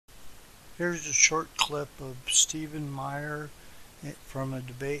Here's a short clip of Stephen Meyer from a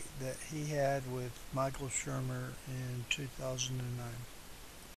debate that he had with Michael Shermer in 2009.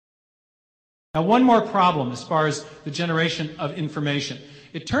 Now, one more problem as far as the generation of information.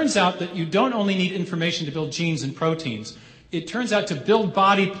 It turns out that you don't only need information to build genes and proteins. It turns out to build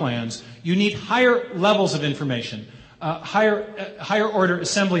body plans, you need higher levels of information, higher order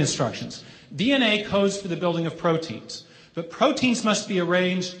assembly instructions. DNA codes for the building of proteins, but proteins must be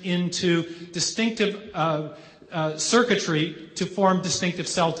arranged into distinctive circuitry to form distinctive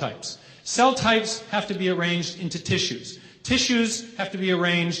cell types. Cell types have to be arranged into tissues. Tissues have to be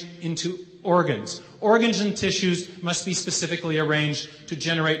arranged into organs. Organs and tissues must be specifically arranged to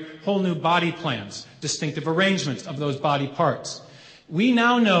generate whole new body plans, distinctive arrangements of those body parts. We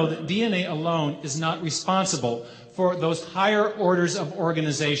now know that DNA alone is not responsible for those higher orders of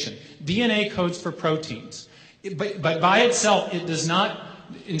organization. DNA codes for proteins. But by itself, it does not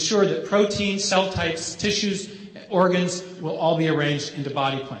ensure that proteins, cell types, tissues, organs will all be arranged into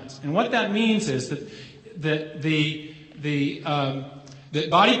body plans. And what that means is that that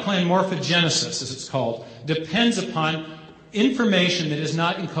body plan morphogenesis, as it's called, depends upon information that is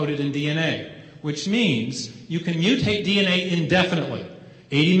not encoded in DNA, which means you can mutate DNA indefinitely.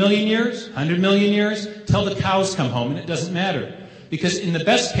 80 million years, 100 million years, till the cows come home, and it doesn't matter. Because in the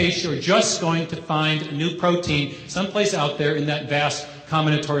best case, you're just going to find a new protein someplace out there in that vast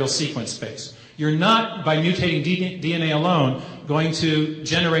combinatorial sequence space. You're not, by mutating DNA alone, going to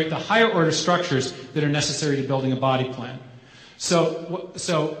generate the higher order structures that are necessary to building a body plan. So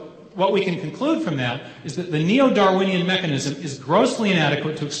what we can conclude from that is that the neo-Darwinian mechanism is grossly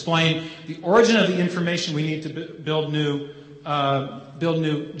inadequate to explain the origin of the information we need to build new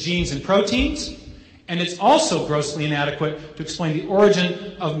genes and proteins, and it's also grossly inadequate to explain the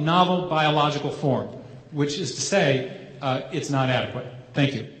origin of novel biological form, which is to say, it's not adequate.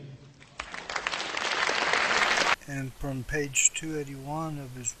 Thank you. And from page 281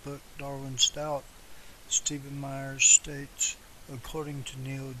 of his book, Darwin's Doubt, Stephen Meyer states, according to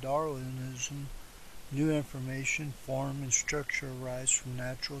neo-Darwinism, new information, form, and structure arise from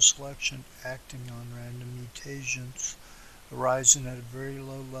natural selection acting on random mutations arising at a very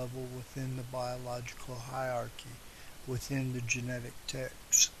low level within the biological hierarchy, within the genetic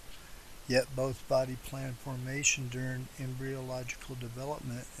text. Yet both body plan formation during embryological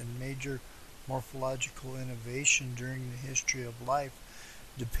development and major morphological innovation during the history of life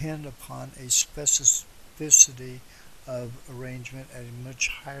depend upon a specificity of arrangement at a much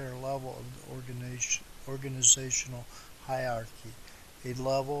higher level of the organizational hierarchy, a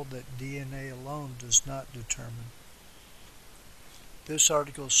level that DNA alone does not determine. This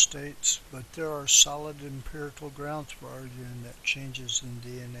article states, but there are solid empirical grounds for arguing that changes in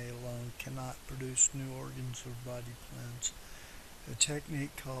DNA alone cannot produce new organs or body plans. A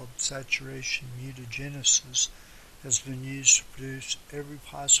technique called saturation mutagenesis has been used to produce every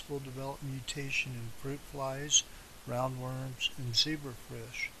possible developed mutation in fruit flies, roundworms, and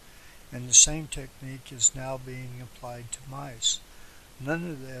zebrafish, and the same technique is now being applied to mice.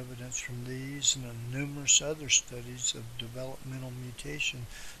 None of the evidence from these and the numerous other studies of developmental mutation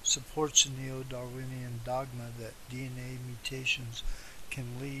supports the neo-Darwinian dogma that DNA mutations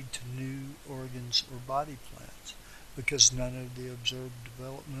can lead to new organs or body plans, because none of the observed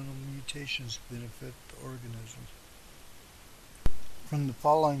developmental mutations benefit the organism. From the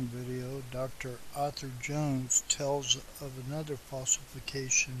following video, Dr. Arthur Jones tells of another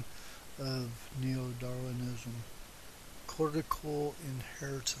falsification of neo-Darwinism, cortical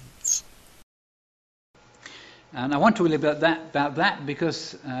inheritance. And I want to talk a little bit about that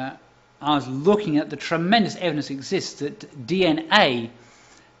because I was looking at the tremendous evidence that exists that DNA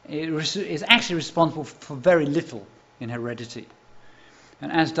is actually responsible for very little in heredity.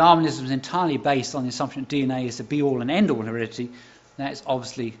 And as Darwinism is entirely based on the assumption that DNA is the be-all and end-all in heredity, that's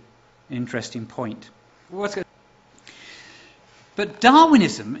obviously an interesting point. But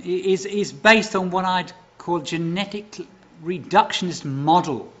Darwinism is based on what I'd call genetic reductionist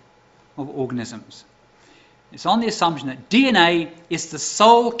model of organisms. It's on the assumption that DNA is the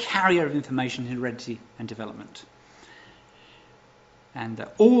sole carrier of information in heredity and development, and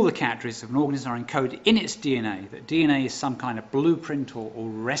that all the characteristics of an organism are encoded in its DNA, that DNA is some kind of blueprint or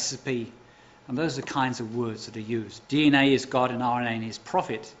recipe, and those are the kinds of words that are used. DNA is God and RNA is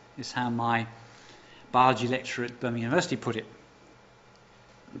profit, is how my biology lecturer at Birmingham University put it,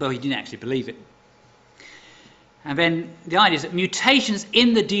 though he didn't actually believe it. And then the idea is that mutations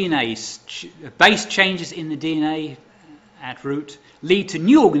in the DNA, base changes in the DNA at root, lead to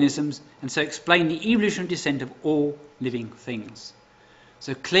new organisms and so explain the evolutionary descent of all living things.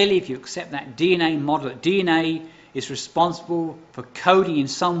 So clearly, if you accept that DNA model, that DNA is responsible for coding in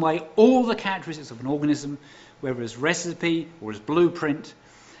some way all the characteristics of an organism, whether as recipe or as blueprint,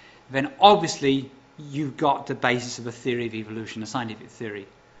 then obviously you've got the basis of a theory of evolution, a scientific theory.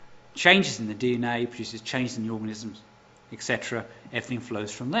 Changes in the DNA produces changes in the organisms, etc. Everything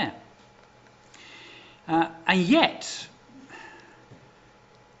flows from there. And yet,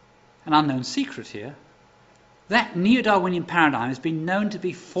 an unknown secret here, that neo-Darwinian paradigm has been known to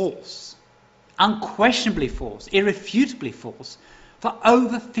be false, unquestionably false, irrefutably false, for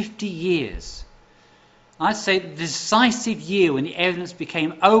over 50 years. I'd say the decisive year when the evidence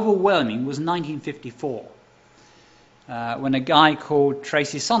became overwhelming was 1954, when a guy called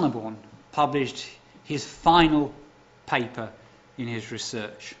Tracy Sonneborn published his final paper in his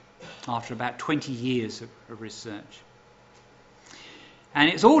research, after about 20 years of research. And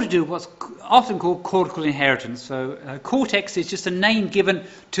it's all to do with what's often called cortical inheritance. So cortex is just a name given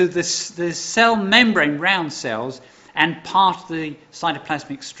to the cell membrane round cells and part of the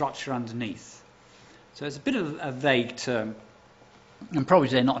cytoplasmic structure underneath. So it's a bit of a vague term, and probably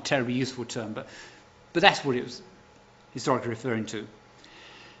today not a terribly useful term, but that's what it was historically referring to.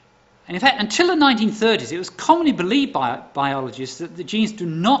 And in fact, until the 1930s, it was commonly believed by biologists that the genes do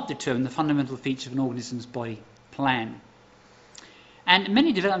not determine the fundamental features of an organism's body plan. And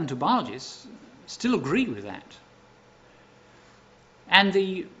many developmental biologists still agree with that. And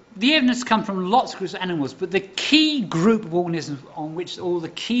the evidence comes from lots of groups of animals, but the key group of organisms on which all the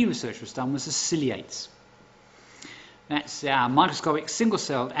key research was done was the ciliates. That's our microscopic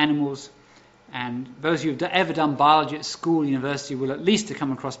single-celled animals, and those who have ever done biology at school, university, will at least have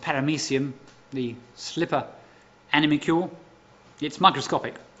come across paramecium, the slipper animalcule. It's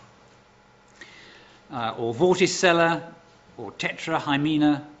microscopic. Or vorticella, or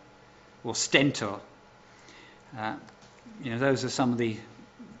tetrahymena, or stentor. Those are some of the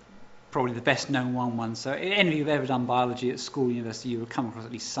probably the best known ones. So any of you who've ever done biology at school, university, you will come across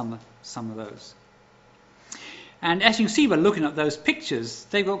at least some of those. And as you can see by looking at those pictures,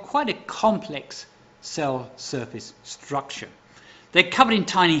 they've got quite a complex cell surface structure. They're covered in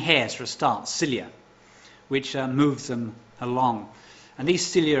tiny hairs for a start, cilia, which moves them along. And these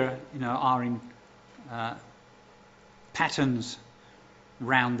cilia, are in patterns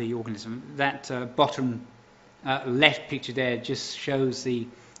round the organism. That bottom left picture there just shows the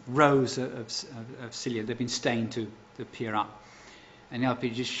rows of cilia. They've been stained to appear up. And the other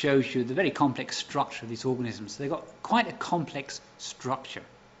picture just shows you the very complex structure of these organisms. They've got quite a complex structure,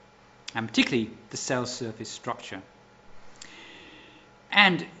 and particularly the cell surface structure.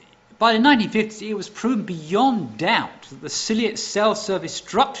 And by the 1950s, it was proven beyond doubt that the ciliate cell surface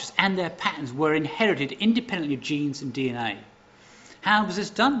structures and their patterns were inherited independently of genes and DNA. How was this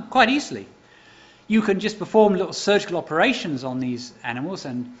done? Quite easily. You can just perform little surgical operations on these animals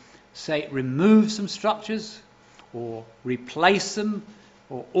and, say, remove some structures, or replace them,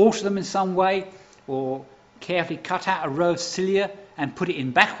 or alter them in some way, or carefully cut out a row of cilia and put it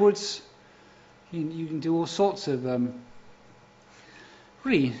in backwards. You can do all sorts of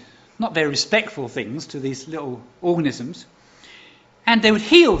really not very respectful things to these little organisms, and they would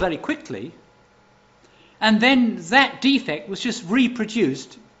heal very quickly, and then that defect was just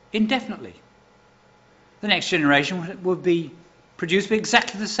reproduced indefinitely. The next generation would be produced with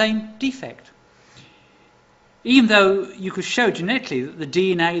exactly the same defect. Even though you could show genetically that the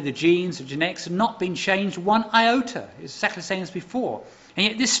DNA, the genes, the genetics had not been changed one iota. It's exactly the same as before. And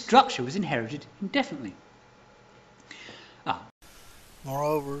yet this structure was inherited indefinitely.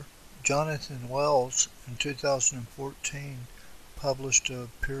 Moreover, Jonathan Wells in 2014 published a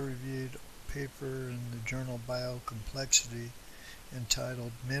peer-reviewed paper in the journal Biocomplexity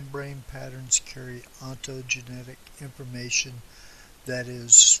entitled "Membrane Patterns Carry Ontogenetic Information that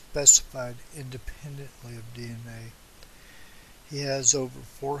is specified independently of DNA." He has over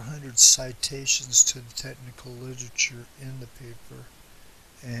 400 citations to the technical literature in the paper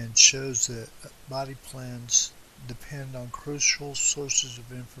and shows that body plans depend on crucial sources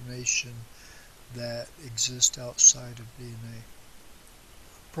of information that exist outside of DNA.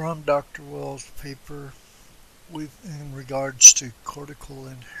 From Dr. Wells' paper, in regards to cortical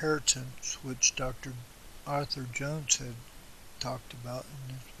inheritance, which Dr. Arthur Jones had talked about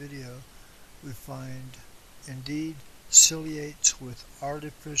in this video, we find, indeed, ciliates with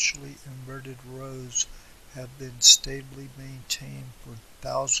artificially inverted rows have been stably maintained for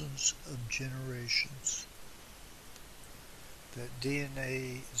thousands of generations. That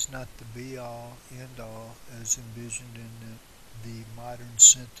DNA is not the be-all, end-all, as envisioned in the modern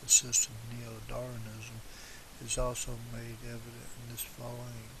synthesis of neo-Darwinism, is also made evident in this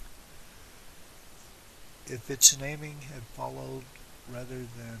following. If its naming had followed rather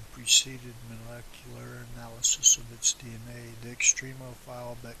than preceded molecular analysis of its DNA, the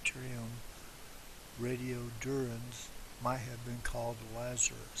extremophile bacterium Radiodurans might have been called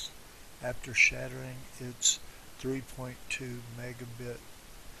Lazarus. After shattering its 3.2 megabit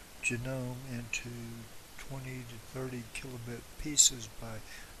genome into 20 to 30 kilobit pieces by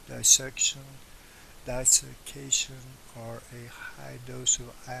dissection, or a high dose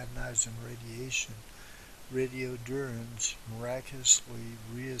of ionizing radiation, Radiodurans miraculously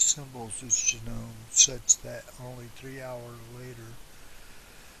reassembles its genome such that only 3 hours later,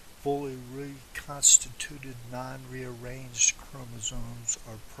 fully reconstituted non-rearranged chromosomes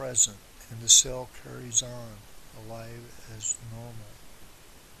are present and the cell carries on, alive as normal.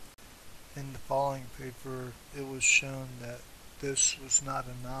 In the following paper, it was shown that this was not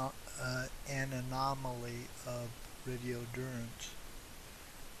an anomaly of Radiodurans.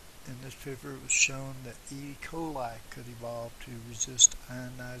 In this paper, it was shown that E. coli could evolve to resist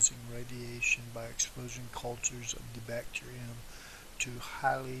ionizing radiation by exposing cultures of the bacterium to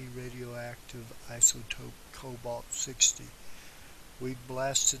highly radioactive isotope cobalt-60. We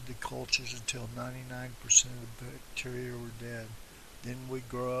blasted the cultures until 99% of the bacteria were dead. Then we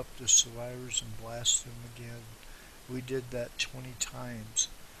grow up the survivors and blast them again. We did that 20 times.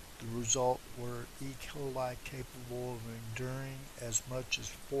 The result were E. coli capable of enduring as much as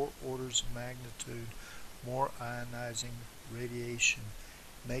 4 orders of magnitude more ionizing radiation,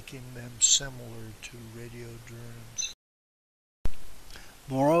 making them similar to Radiodurans.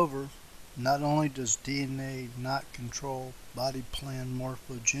 Moreover, not only does DNA not control body plan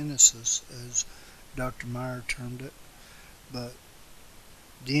morphogenesis, as Dr. Meyer termed it, but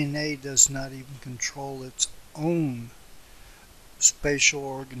DNA does not even control its own spatial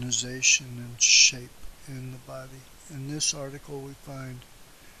organization and shape in the body. In this article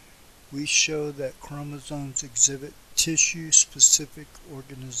we show that chromosomes exhibit tissue-specific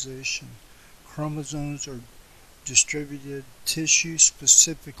organization. Chromosomes are distributed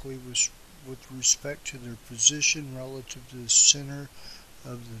tissue-specifically with respect to their position relative to the center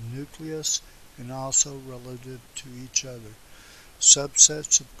of the nucleus and also relative to each other.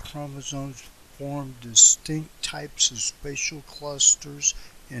 Subsets of chromosomes form distinct types of spatial clusters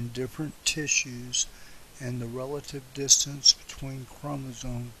in different tissues, and the relative distance between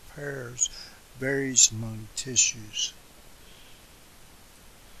chromosome pairs varies among tissues.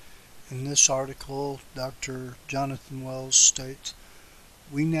 In this article, Dr. Jonathan Wells states,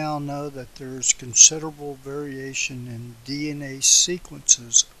 "We now know that there is considerable variation in DNA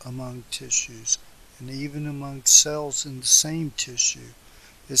sequences among tissues, and even among cells in the same tissue.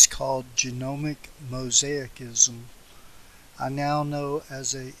 It's called genomic mosaicism. I now know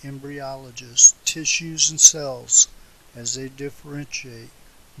as an embryologist, tissues and cells, as they differentiate,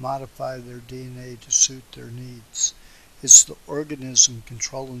 modify their DNA to suit their needs. It's the organism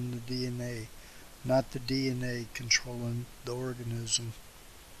controlling the DNA, not the DNA controlling the organism."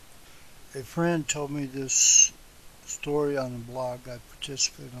 A friend told me this story on a blog I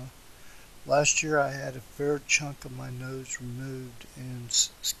participated on. Last year I had a fair chunk of my nose removed in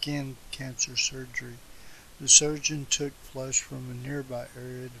skin cancer surgery. The surgeon took flesh from a nearby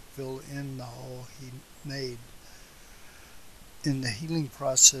area to fill in the hole he made. In the healing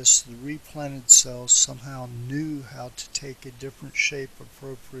process, the replanted cells somehow knew how to take a different shape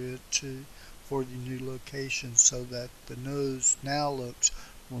appropriate for the new location, so that the nose now looks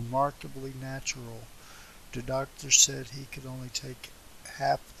remarkably natural. The doctor said he could only take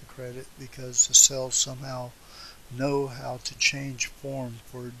half the credit because the cells somehow know how to change form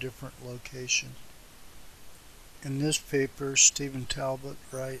for a different location. In this paper, Stephen Talbot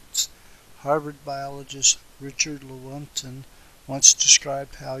writes, Harvard biologist Richard Lewontin once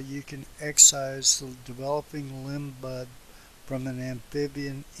described how you can excise the developing limb bud from an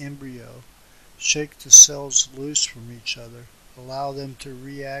amphibian embryo, shake the cells loose from each other, allow them to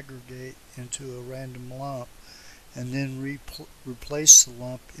reaggregate into a random lump, and then replace the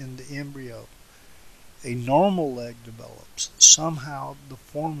lump in the embryo. A normal leg develops. Somehow the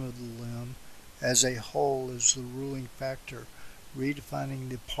form of the limb as a whole is the ruling factor, redefining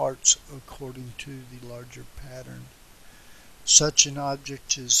the parts according to the larger pattern. Such an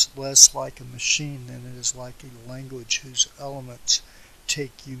object is less like a machine than it is like a language whose elements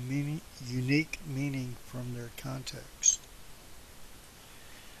take unique meaning from their context.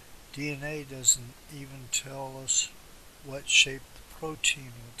 DNA doesn't even tell us what shape the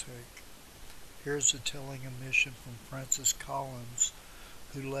protein will take. Here's a telling omission from Francis Collins,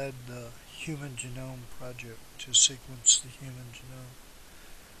 who led the Human Genome Project to sequence the human genome.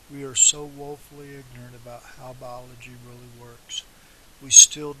 We are so woefully ignorant about how biology really works. We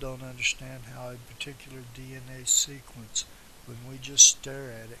still don't understand how a particular DNA sequence when we just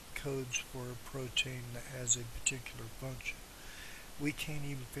stare at it, codes for a protein that has a particular function. We can't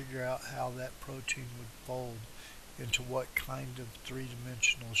even figure out how that protein would fold into what kind of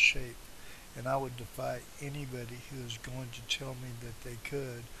three-dimensional shape, and I would defy anybody who is going to tell me that they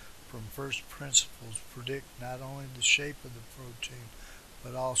could, from first principles, predict not only the shape of the protein,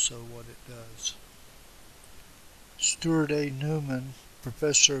 but also what it does. Stuart A. Newman,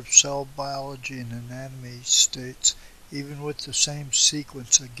 professor of cell biology and anatomy, states, even with the same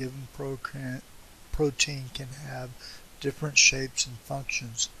sequence, a given protein can have different shapes and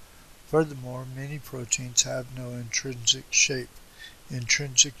functions. Furthermore, many proteins have no intrinsic shape,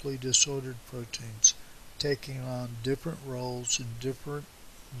 intrinsically disordered proteins, taking on different roles in different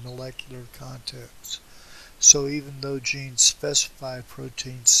molecular contexts. So even though genes specify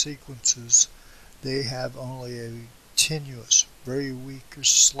protein sequences, they have only a tenuous, very weak or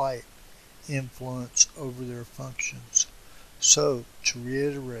slight influence over their functions. So, to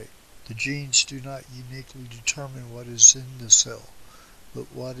reiterate, the genes do not uniquely determine what is in the cell,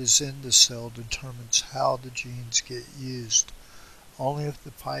 but what is in the cell determines how the genes get used. Only if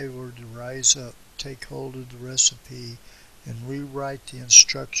the pie were to rise up, take hold of the recipe, and rewrite the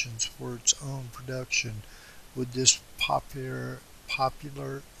instructions for its own production would this popular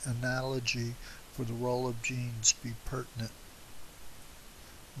analogy for the role of genes be pertinent.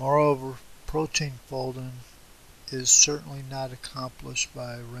 Moreover, protein folding is certainly not accomplished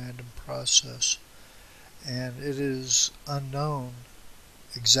by a random process, and it is unknown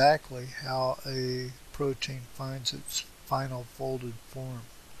exactly how a protein finds its final folded form.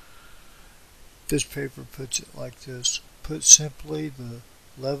 This paper puts it like this. Put simply, the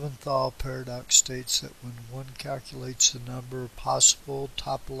Leventhal paradox states that when one calculates the number of possible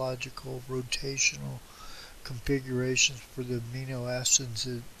topological rotational configurations for the amino acids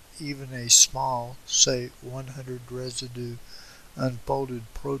in even a small, say 100 residue unfolded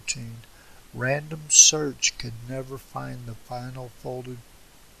protein, random search could never find the final folded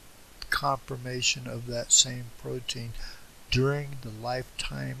conformation of that same protein during the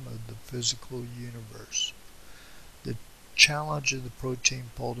lifetime of the physical universe. The challenge of the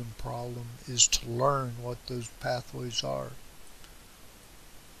protein folding problem is to learn what those pathways are.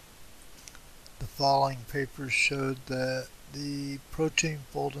 The following papers showed that the protein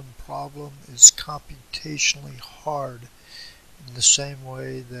folding problem is computationally hard in the same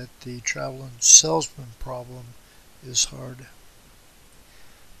way that the traveling salesman problem is hard.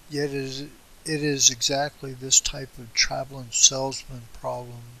 Yet it is exactly this type of traveling salesman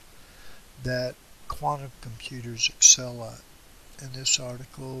problem that quantum computers excel at. In this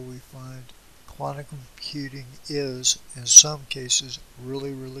article we find quantum computing is, in some cases,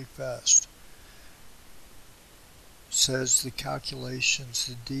 really fast. Says the calculations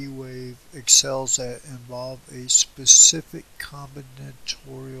the D-Wave excels at involve a specific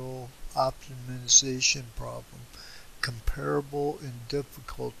combinatorial optimization problem comparable in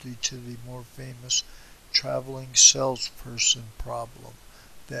difficulty to the more famous traveling salesperson problem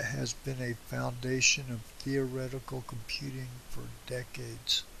that has been a foundation of theoretical computing for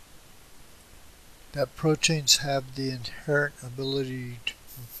decades. That proteins have the inherent ability to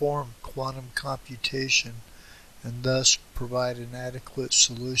perform quantum computation and thus provide an adequate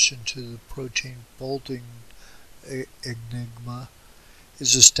solution to the protein folding enigma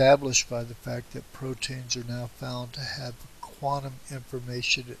is established by the fact that proteins are now found to have quantum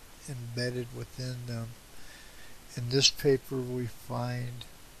information embedded within them. In this paper we find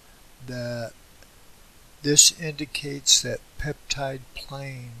that this indicates that peptide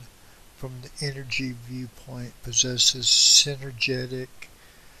plane from the energy viewpoint possesses synergetic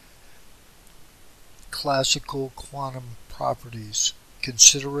classical quantum properties.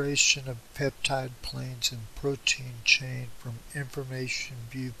 Consideration of peptide planes and protein chain from information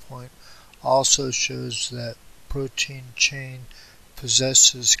viewpoint also shows that protein chain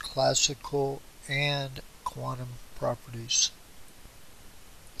possesses classical and quantum properties.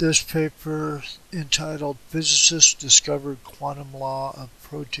 This paper, entitled Physicists Discovered Quantum Law of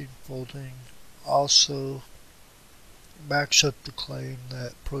Protein Folding, also backs up the claim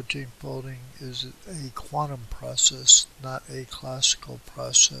that protein folding is a quantum process, not a classical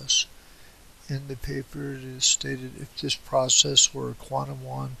process. In the paper it is stated if this process were a quantum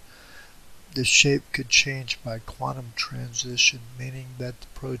one, the shape could change by quantum transition, meaning that the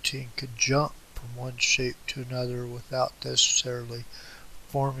protein could jump from one shape to another without necessarily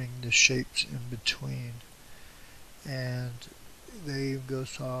forming the shapes in between. And they go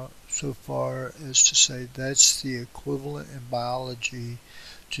so far as to say that's the equivalent in biology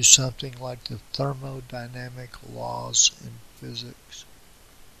to something like the thermodynamic laws in physics.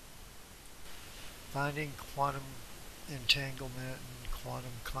 Finding quantum entanglement and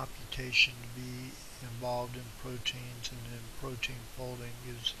quantum computation to be involved in proteins and in protein folding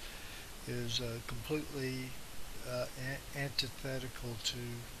is completely antithetical to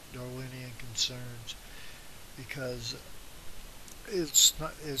Darwinian concerns, because it's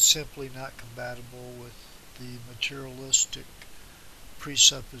simply not compatible with the materialistic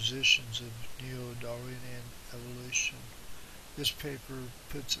presuppositions of neo-Darwinian evolution. This paper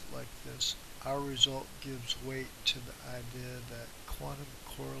puts it like this: our result gives weight to the idea that quantum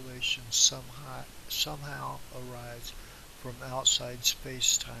correlations somehow arise from outside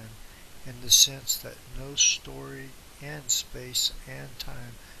space-time, in the sense that no story in space and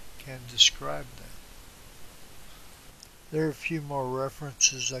time can describe them. There are a few more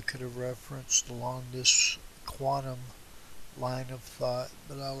references I could have referenced along this quantum line of thought,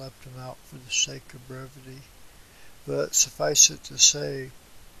 but I left them out for the sake of brevity. But suffice it to say,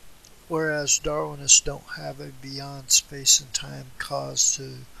 whereas Darwinists don't have a beyond space and time cause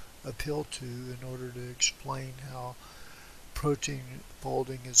to appeal to in order to explain how protein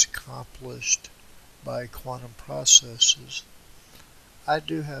folding is accomplished by quantum processes, I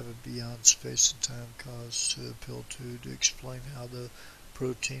do have a beyond space and time cause to appeal to explain how the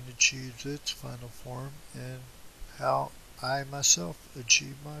protein achieves its final form and how I myself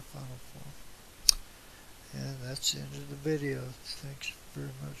achieve my final form. And that's the end of the video. Thanks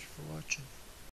very much for watching.